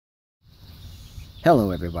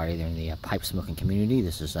Hello everybody there in the pipe smoking community.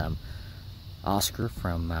 This is Oscar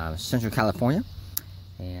from Central California,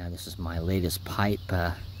 and this is my latest pipe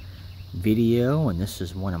video, and this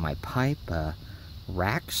is one of my pipe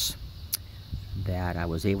racks that I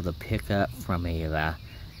was able to pick up from a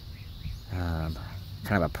kind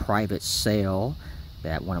of a private sale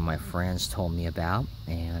that one of my friends told me about,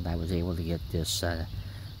 and I was able to get this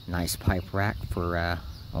nice pipe rack for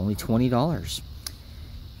only $20.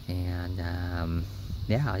 And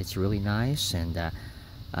yeah, it's really nice, and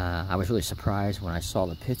I was really surprised when I saw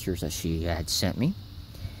the pictures that she had sent me,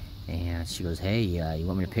 and she goes, "Hey, you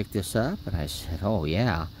want me to pick this up?" And I said, "Oh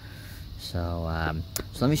yeah." So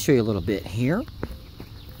let me show you a little bit here.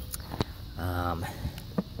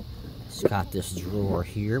 It's got this drawer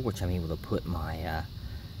here, which I'm able to put my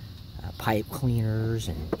pipe cleaners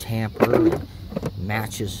and tamper and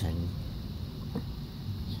matches and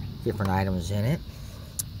different items in it.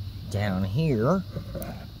 Down here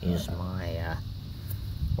is my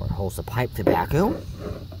where it holds the pipe tobacco.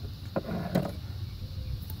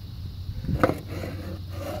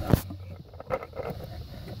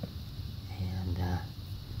 And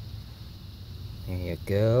there you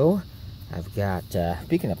go. I've got,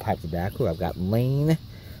 speaking of pipe tobacco, I've got Lane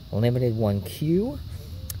Limited 1Q.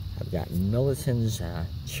 I've got Militon's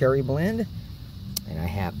Cherry Blend. And I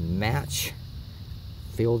have Match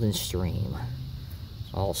Field and Stream.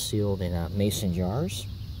 All sealed in mason jars.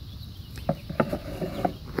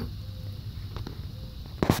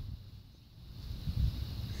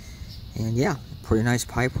 And yeah, pretty nice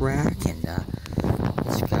pipe rack, and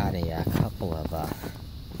it's got a couple of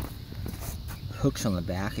hooks on the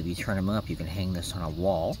back. If you turn them up, you can hang this on a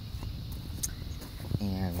wall.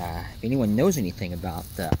 And if anyone knows anything about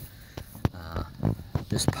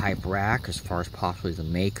this pipe rack, as far as possibly the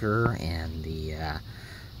maker and the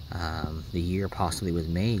year possibly was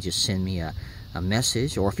made, just send me a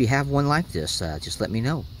message, or if you have one like this, just let me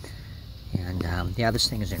know. And yeah, this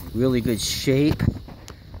thing is in really good shape,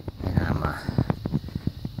 and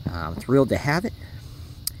I'm thrilled to have it.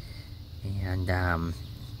 And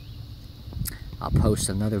I'll post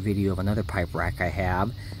another video of another pipe rack I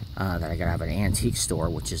have that I got out of an antique store,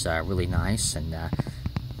 which is really nice, and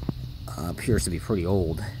appears to be pretty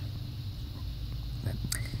old. But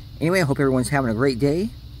anyway, I hope everyone's having a great day.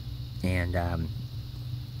 And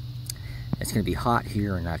it's going to be hot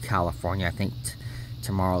here in California. I think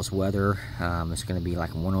tomorrow's weather is going to be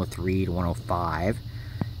like 103 to 105,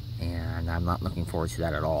 and I'm not looking forward to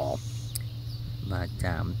that at all. But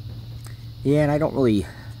yeah, and I don't really,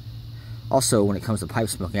 also when it comes to pipe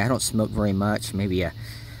smoking, I don't smoke very much, maybe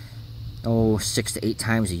 6 to 8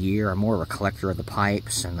 times a year. I'm more of a collector of the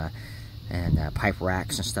pipes and pipe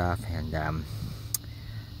racks and stuff, and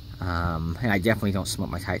I definitely don't smoke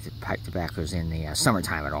my pipe tobaccos in the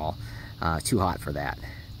summertime at all. Too hot for that.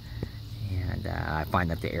 And I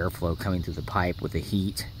find that the airflow coming through the pipe with the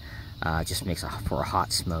heat just makes for a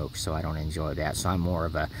hot smoke, so I don't enjoy that. So I'm more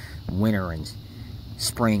of a winter and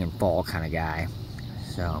spring and fall kind of guy.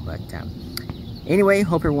 So, but anyway,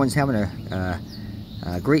 hope everyone's having a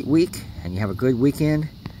great week, and you have a good weekend,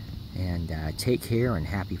 and take care, and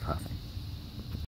happy puffing.